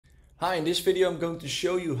Hi, in this video I'm going to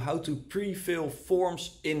show you how to pre-fill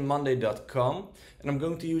forms in Monday.com, and I'm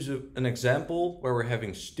going to use an example where we're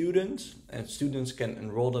having students and students can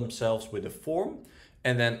enroll themselves with a form,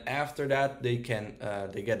 and then after that they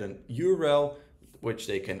get an URL which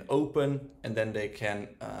they can open, and then they can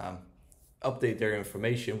update their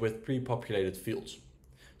information with pre-populated fields.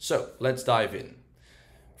 So let's dive in.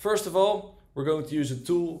 First of all, we're going to use a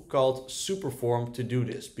tool called SuperForm to do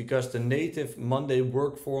this, because the native Monday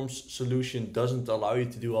work forms solution doesn't allow you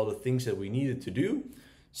to do all the things that we needed to do.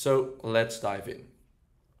 So let's dive in.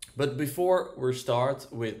 But before we start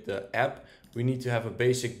with the app, we need to have a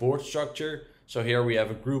basic board structure. So here we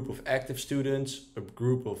have a group of active students, a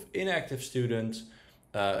group of inactive students,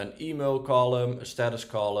 an email column, a status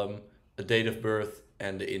column, a date of birth,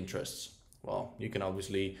 and the interests. Well, you can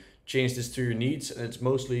obviously change this to your needs, and it's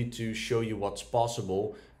mostly to show you what's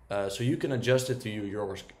possible, so you can adjust it to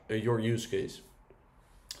your use case.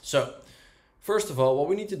 So first of all, what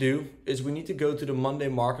we need to do is we need to go to the Monday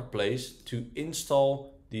Marketplace to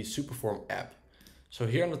install the SuperForm app. So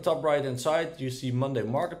here on the top right hand side you see Monday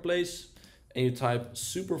Marketplace, and you type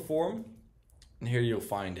SuperForm, and here you'll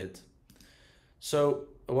find it. So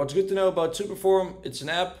what's good to know about SuperForm, it's an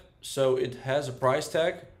app, so it has a price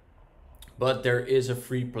tag, but there is a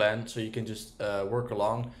free plan, so you can just work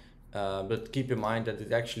along. But keep in mind that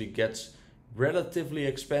it actually gets relatively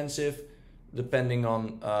expensive depending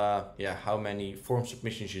on how many form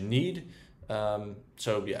submissions you need.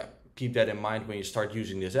 So yeah, keep that in mind when you start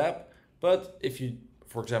using this app. But if you,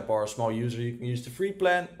 for example, are a small user, you can use the free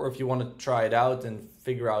plan, or if you want to try it out and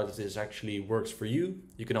figure out if this actually works for you,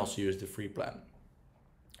 you can also use the free plan.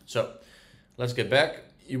 So let's get back.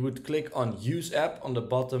 You would click on Use App on the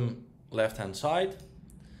bottom left hand side,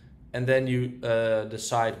 and then you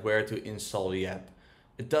decide where to install the app.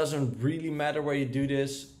 It doesn't really matter where you do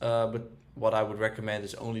this, but what I would recommend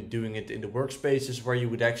is only doing it in the workspaces where you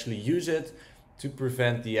would actually use it, to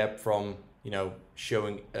prevent the app from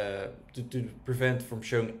showing to prevent from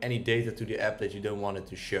showing any data to the app that you don't want it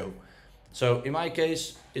to show. So in my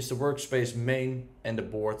case, it's the workspace main and the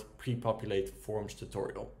board pre-populate forms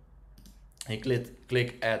tutorial. And you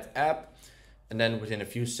click add app, and then within a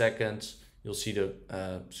few seconds, you'll see the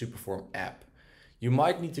SuperForm app. You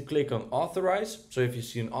might need to click on authorize. So if you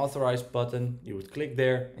see an authorize button, you would click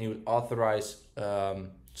there and you would authorize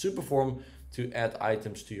SuperForm to add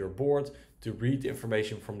items to your board, to read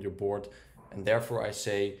information from your board. And therefore I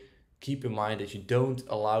say, keep in mind that you don't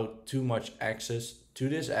allow too much access to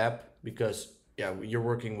this app, because you're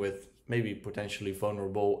working with maybe potentially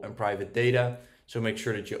vulnerable and private data. So make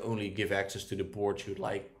sure that you only give access to the boards you'd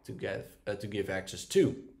like to give access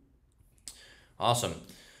to. Awesome.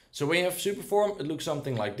 So when you have SuperForm, it looks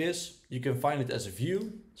something like this. You can find it as a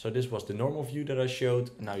view. So this was the normal view that I showed.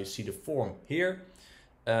 And now you see the form here.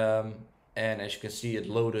 And as you can see, it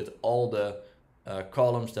loaded all the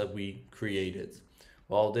columns that we created.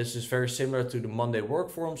 Well, this is very similar to the Monday work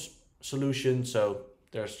forms solution. So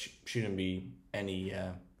there shouldn't be any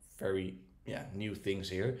very new things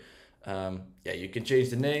here. You can change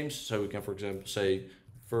the names, so we can, for example, say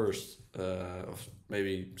first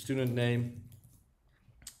maybe student name,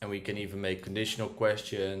 and we can even make conditional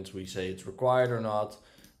questions. We say it's required or not,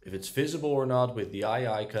 if it's visible or not with the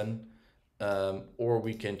eye icon, or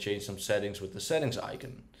we can change some settings with the settings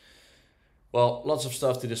icon. Well, lots of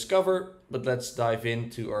stuff to discover, but let's dive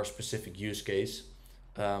into our specific use case.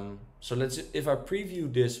 So if I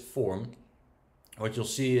preview this form, what you'll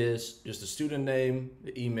see is just the student name,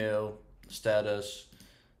 the email, the status,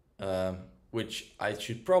 which I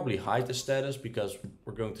should probably hide the status because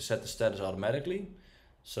we're going to set the status automatically.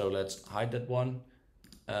 So let's hide that one.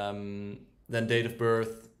 Then date of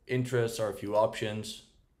birth, interests are a few options.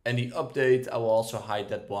 And the update, I will also hide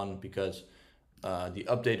that one because the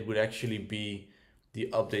update would actually be the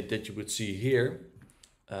update that you would see here.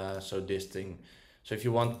 So this thing. So if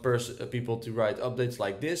you want people to write updates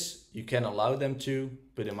like this, you can allow them to,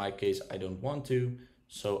 but in my case, I don't want to.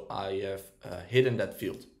 So I have hidden that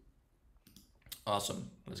field.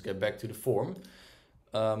 Awesome. Let's get back to the form.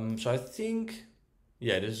 So I think,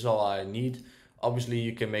 this is all I need. Obviously,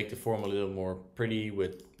 you can make the form a little more pretty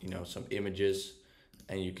with, some images,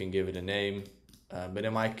 and you can give it a name. But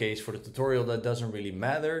in my case, for the tutorial, that doesn't really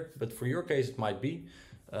matter, but for your case, it might be.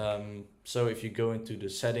 So if you go into the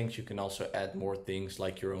settings, you can also add more things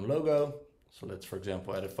like your own logo. So let's, for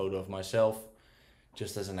example, add a photo of myself,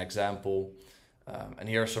 just as an example. And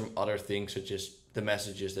here are some other things, such as the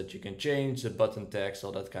messages that you can change, the button text,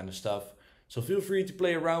 all that kind of stuff. So feel free to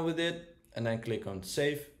play around with it, and then click on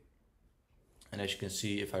save. And as you can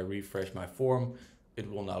see, if I refresh my form, it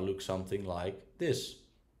will now look something like this.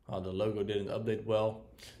 The logo didn't update well.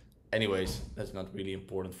 Anyways, that's not really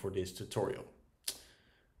important for this tutorial.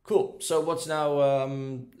 Cool. So what's now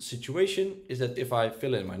situation is that if I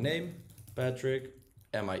fill in my name, Patrick,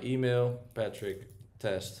 and my email,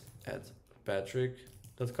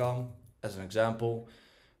 patricktest@patrick.com, as an example,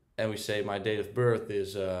 and we say my date of birth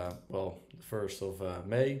is well, the 1st of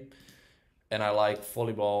May, and I like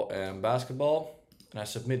volleyball and basketball, and I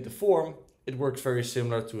submit the form, it works very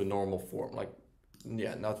similar to a normal form. Like,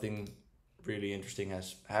 yeah, nothing really interesting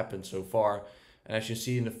has happened so far. And as you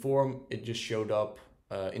see in the form, it just showed up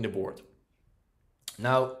in the board.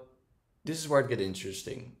 Now, this is where it gets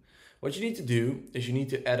interesting. What you need to do is you need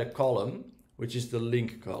to add a column, which is the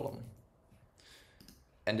link column.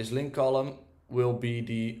 And this link column will be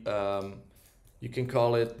the, you can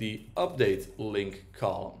call it the update link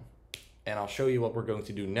column. And I'll show you what we're going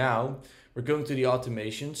to do now. We're going to the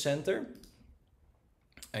automation center,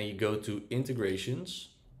 and you go to integrations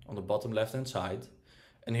on the bottom left hand side,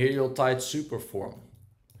 and here you'll type SuperForm.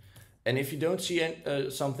 And if you don't see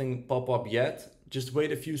something pop up yet, just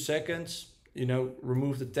wait a few seconds, you know,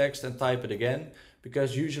 remove the text and type it again,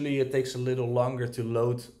 because usually it takes a little longer to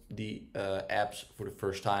load the apps for the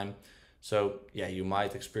first time. So yeah, you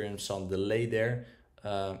might experience some delay there.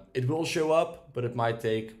 It will show up, but it might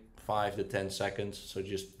take 5 to 10 seconds. So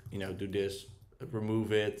just, you know, do this,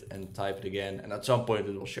 remove it and type it again, and at some point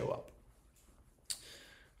it will show up.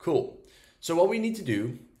 Cool. So what we need to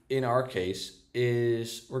do in our case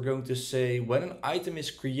is we're going to say when an item is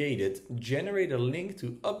created, generate a link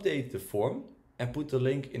to update the form and put the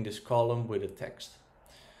link in this column with a text.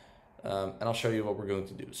 And I'll show you what we're going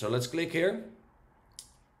to do. So let's click here.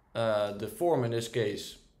 The form in this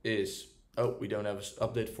case is, oh, we don't have an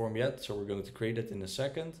update form yet, so we're going to create it in a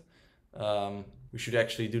second. We should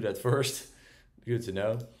actually do that first. Good to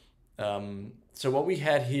know. So what we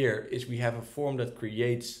had here is we have a form that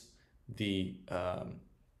creates the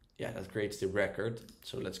record.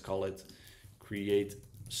 So let's call it create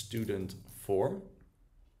student form.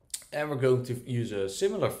 And we're going to use a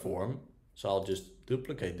similar form. So I'll just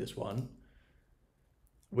duplicate this one,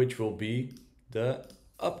 which will be the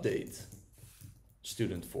update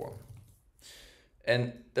student form.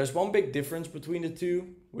 And there's one big difference between the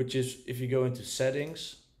two, which is if you go into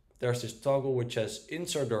settings, there's this toggle which says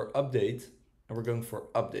insert or update, and we're going for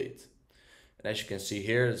update. And as you can see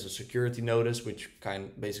here, there's a security notice which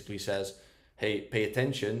basically says, hey, pay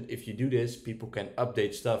attention. If you do this, people can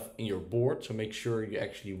update stuff in your board. So make sure you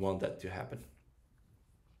actually want that to happen.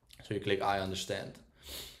 So you click I understand.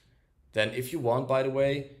 Then if you want, by the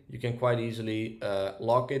way, you can quite easily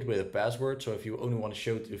lock it with a password. So if you only want to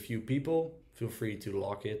show it to a few people, feel free to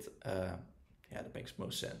lock it. Yeah, that makes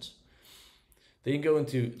most sense. Then you go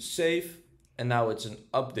into save, and now it's an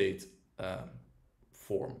update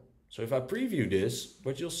form. So if I preview this,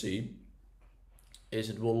 what you'll see is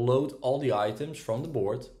it will load all the items from the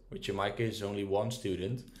board, which in my case is only one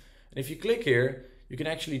student. And if you click here, you can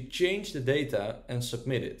actually change the data and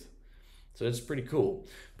submit it. So that's pretty cool.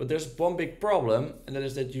 But there's one big problem, and that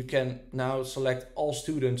is that you can now select all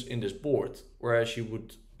students in this board, whereas you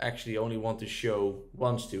would actually only want to show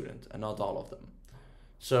one student and not all of them.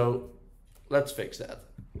 So let's fix that.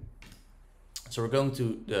 So we're going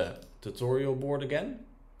to the tutorial board again,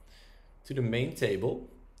 to the main table.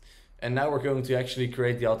 And now we're going to actually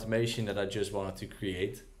create the automation that I just wanted to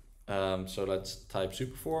create. So let's type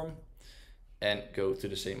SuperForm and go to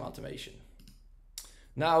the same automation.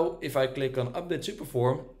 Now, if I click on update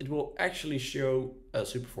SuperForm, it will actually show a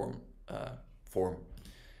SuperForm form.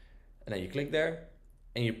 And then you click there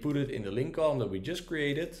and you put it in the link column that we just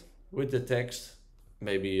created with the text,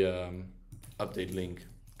 maybe update link,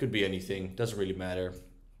 could be anything, doesn't really matter.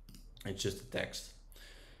 It's just a text.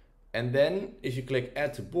 And then if you click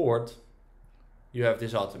add to board, you have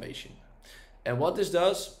this automation. And what this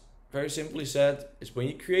does, very simply said, is when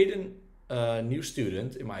you create a new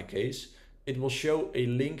student, in my case, it will show a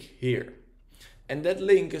link here. And that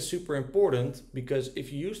link is super important because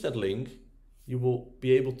if you use that link, you will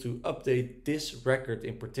be able to update this record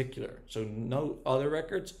in particular. So no other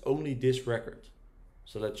records, only this record.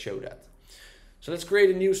 So let's show that. So let's create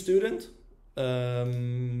a new student.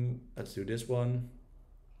 Let's do this one.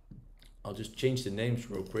 I'll just change the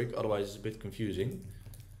names real quick, otherwise it's a bit confusing.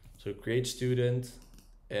 So create student,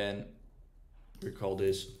 and we call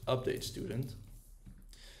this update student.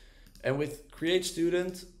 And with create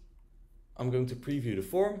student, I'm going to preview the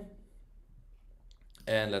form.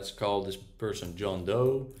 And let's call this person John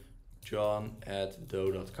Doe,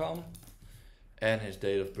 john@doe.com. And his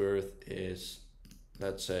date of birth is,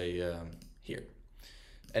 let's say, here.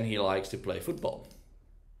 And he likes to play football.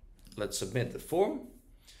 Let's submit the form.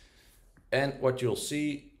 And what you'll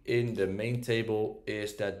see in the main table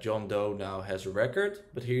is that John Doe now has a record,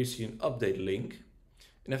 but here you see an update link.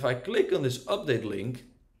 And if I click on this update link,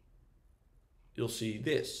 you'll see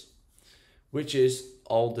this, which is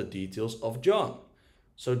all the details of John.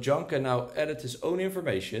 So John can now edit his own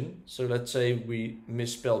information. So let's say we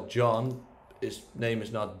misspelled John. His name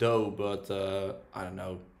is not Doe, but I don't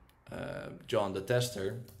know, John the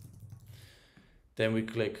tester. Then we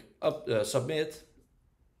click submit.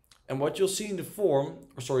 And what you'll see in the form,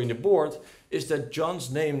 or sorry, in the board, is that John's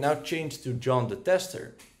name now changed to John the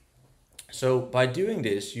tester. So by doing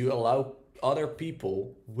this, you allow other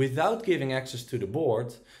people, without giving access to the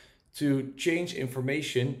board, to change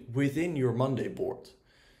information within your Monday board.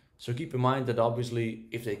 So keep in mind that obviously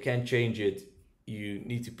if they can't change it, you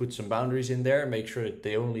need to put some boundaries in there, make sure that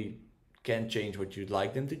they only can change what you'd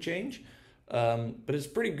like them to change. But it's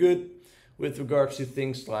pretty good with regards to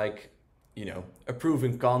things like, you know,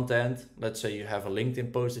 approving content. Let's say you have a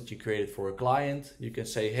LinkedIn post that you created for a client. You can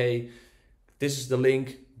say, hey, this is the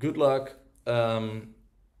link, good luck.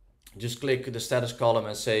 Just click the status column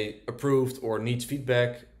and say approved or needs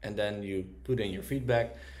feedback, and then you put in your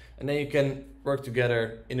feedback, and then you can work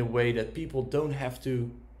together in a way that people don't have to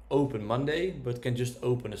open Monday, but can just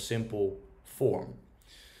open a simple form.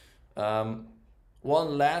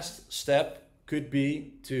 One last step could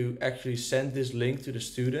be to actually send this link to the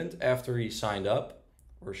student after he signed up,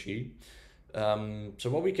 or she. So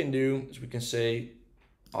what we can do is we can say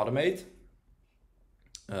automate.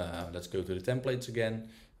 Let's go to the templates again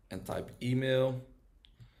and type email.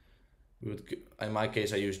 In my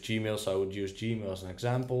case, I use Gmail, so I would use Gmail as an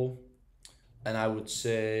example. And I would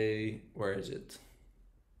say, where is it?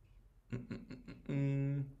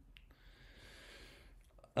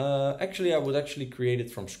 Actually, I would actually create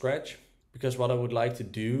it from scratch, because what I would like to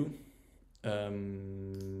do,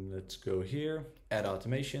 let's go here, add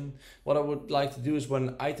automation. What I would like to do is when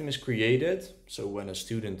an item is created, so when a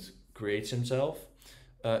student creates himself,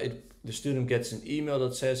 the student gets an email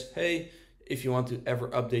that says, hey, if you want to ever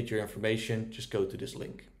update your information, just go to this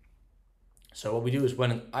link. So what we do is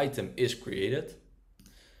when an item is created,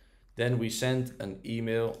 then we send an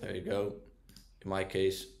email, there you go, in my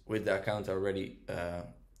case, with the account already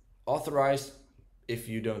authorized. If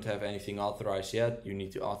you don't have anything authorized yet, you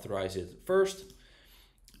need to authorize it first.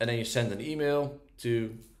 And then you send an email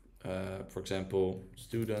to, for example,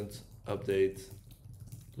 student update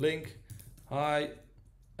link, hi.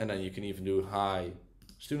 And then you can even do hi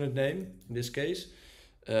student name in this case.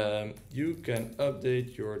 You can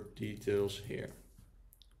update your details here.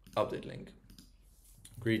 Update link.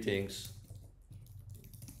 Greetings,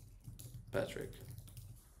 Patrick.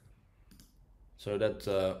 So that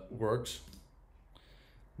works.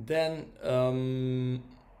 Then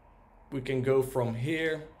we can go from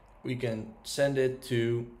here. We can send it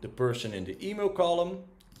to the person in the email column.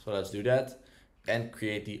 So let's do that and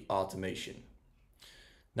create the automation.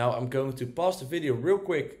 Now I'm going to pause the video real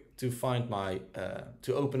quick to find my,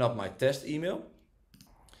 to open up my test email.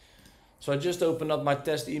 So I just opened up my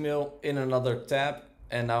test email in another tab,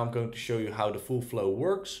 and now I'm going to show you how the full flow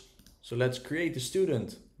works. So let's create the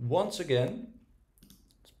student once again.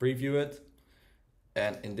 Let's preview it.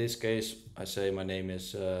 And in this case, I say my name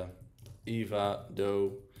is Eva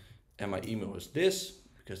Doe, and my email is this,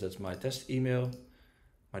 because that's my test email.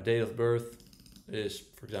 My date of birth is,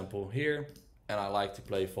 for example, here. And I like to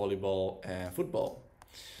play volleyball and football.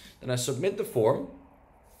 Then I submit the form,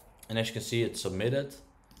 and as you can see, it's submitted.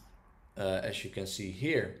 As you can see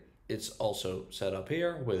here, it's also set up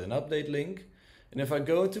here with an update link. And if I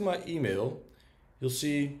go into my email, you'll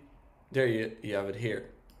see there you have it here.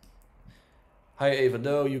 Hi Eva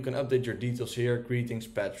Doe, you can update your details here. Greetings,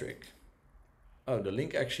 Patrick. Oh, the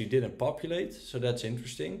link actually didn't populate, so that's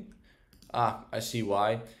interesting. Ah, I see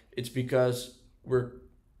why. It's because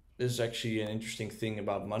this is actually an interesting thing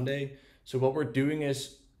about Monday. So what we're doing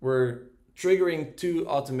is we're triggering two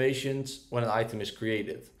automations when an item is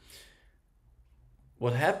created.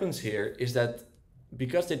 What happens here is that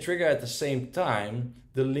because they trigger at the same time,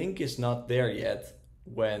 the link is not there yet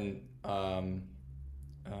when when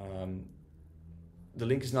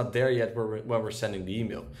we're sending the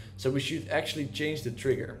email. So we should actually change the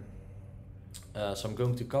trigger. So I'm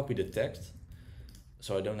going to copy the text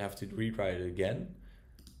so I don't have to rewrite it again.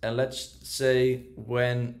 And let's say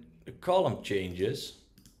when the column changes,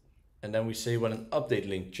 and then we say when an update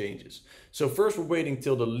link changes. So first we're waiting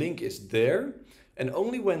till the link is there, and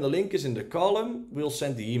only when the link is in the column, we'll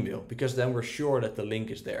send the email, because then we're sure that the link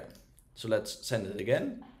is there. So let's send it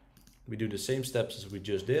again. We do the same steps as we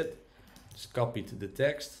just did. Just copy to the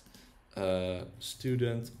text,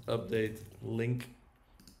 student update link,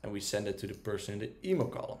 and we send it to the person in the email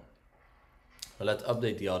column. Let's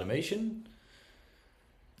update the automation.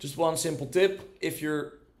 Just one simple tip, if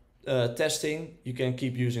you're testing, you can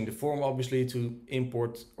keep using the form obviously to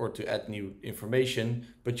import or to add new information,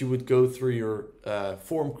 but you would go through your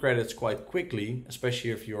form credits quite quickly,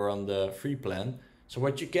 especially if you're on the free plan. So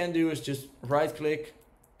what you can do is just right click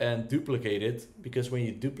and duplicate it, because when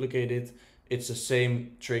you duplicate it, it's the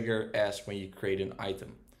same trigger as when you create an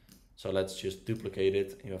item. So let's just duplicate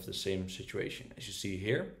it. You have the same situation as you see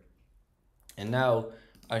here. And now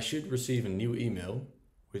I should receive a new email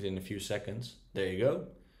within a few seconds. There you go.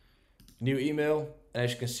 New email. And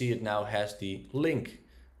as you can see, it now has the link.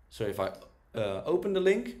 So if I open the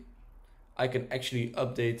link, I can actually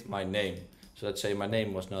update my name. So let's say my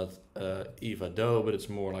name was not Eva Doe, but it's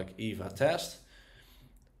more like Eva Test.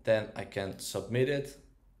 Then I can submit it.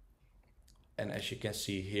 And as you can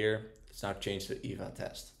see here, it's now changed to Eva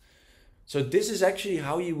Test. So this is actually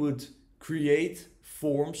how you would create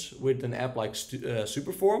forms with an app like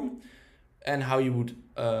SuperForm, and how you would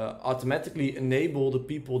automatically enable the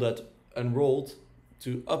people that enrolled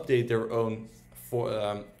to update their own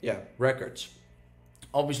records.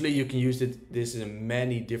 Obviously, you can use this in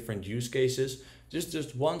many different use cases.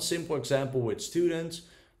 Just one simple example with students,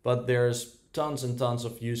 but there's tons and tons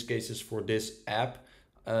of use cases for this app.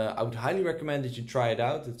 I would highly recommend that you try it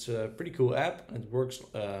out. It's a pretty cool app and it works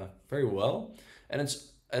very well. And it's,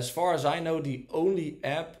 as far as I know, the only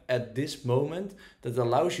app at this moment that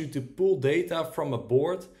allows you to pull data from a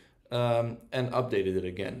board and update it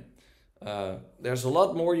again. There's a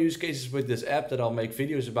lot more use cases with this app that I'll make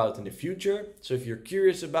videos about in the future. So if you're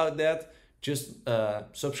curious about that, just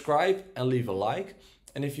subscribe and leave a like.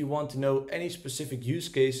 And if you want to know any specific use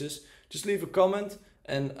cases, just leave a comment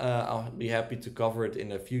and I'll be happy to cover it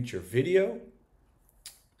in a future video.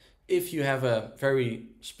 If you have a very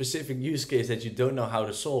specific use case that you don't know how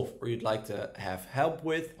to solve or you'd like to have help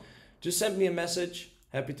with, just send me a message.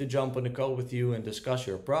 Happy to jump on a call with you and discuss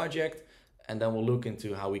your project, and then we'll look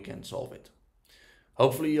into how we can solve it.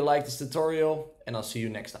 Hopefully you like this tutorial, and I'll see you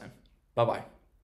next time. Bye bye.